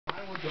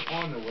to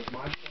honor what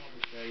my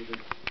father David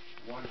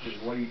wanted,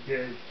 what he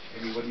did,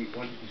 and what he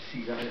wanted to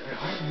see. And I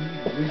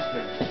need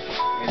wisdom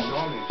and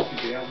knowledge to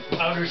be able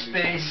to... Outer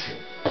space.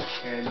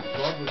 And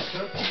God was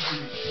so pleased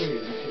with his prayer.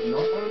 He said,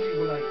 not only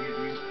will I give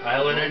you...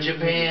 Island of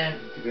Japan.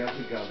 ...to be able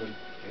to govern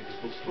and to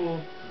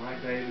fulfill my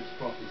David's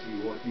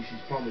prophecy, or at least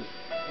his promise.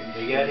 And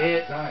he got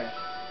hit. Desire,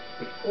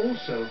 but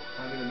also,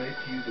 I'm going to make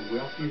you the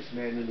wealthiest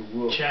man in the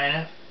world.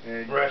 China,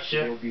 and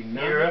Russia, there'll be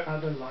none Europe,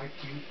 other like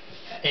you.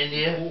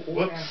 India,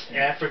 or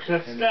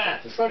Africa.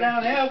 Stop. Slow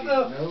down, help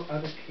up. No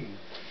other king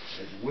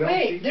as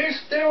wealthy. Wait,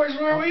 there was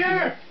where we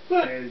are.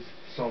 Look. As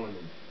Solomon.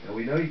 Now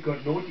we know he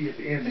got naughty at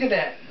the end. Look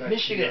at that.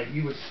 Michigan,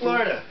 he was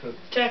Florida,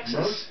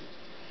 Texas,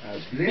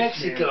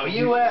 Mexico,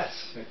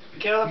 U.S.,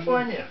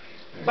 California,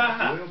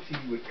 Baja. Royalty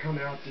would come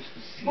out just to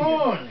see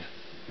Moon.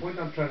 The point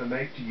I'm trying to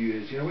make to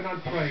you is, when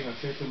I'm praying, I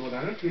say to the Lord,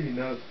 I don't really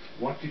know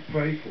what to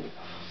pray for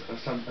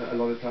a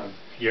lot of times.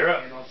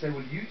 Europe. And I'll say,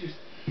 well, you just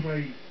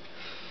pray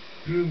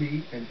through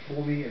me and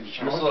for me and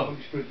ask the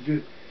Holy Spirit to do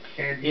it.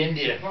 And you'd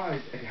be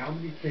surprised at how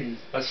many things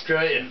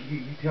Australia.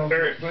 He tells you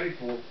to pray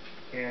for,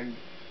 and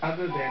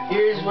other than...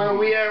 Here's where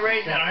we are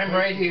right now. I'm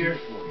right here,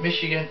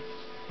 Michigan.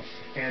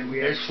 And we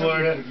There's have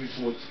Florida, good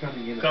reports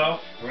coming in.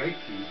 Gulf,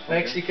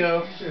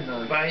 Mexico,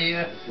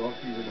 Bahia,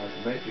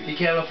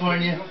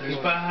 California, there's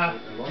Baja,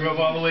 drove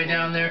all the way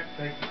down there.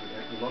 Thank you for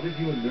that. A lot of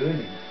you are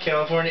learning.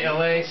 California,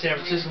 LA, San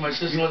Francisco, my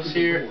sister lives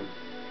here.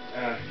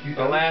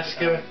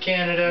 Alaska,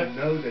 Canada,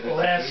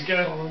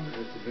 Alaska,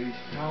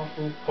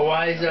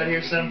 Hawaii's out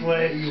here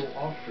someplace.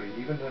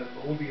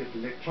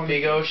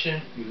 Big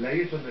ocean. You lay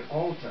it on the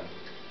altar,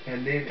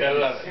 and then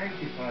it's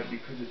sanctified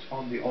because it's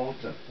on the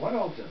altar. What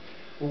altar?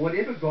 Well,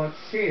 whatever God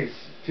says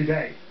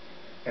today,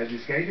 as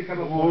it's going to come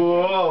up,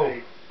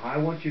 say, I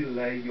want you to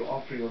lay your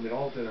offering on the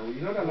altar. Now,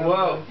 you know what I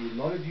love about you? A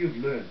lot of you have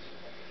learned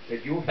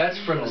that your that's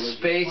from the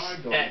space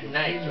at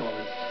night.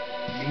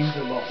 Means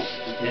a lot.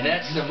 And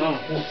that's the moon.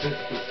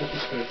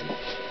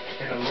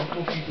 And a lot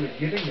more people are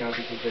giving now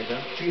because they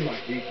don't feel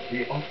like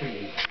their offering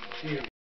is serious.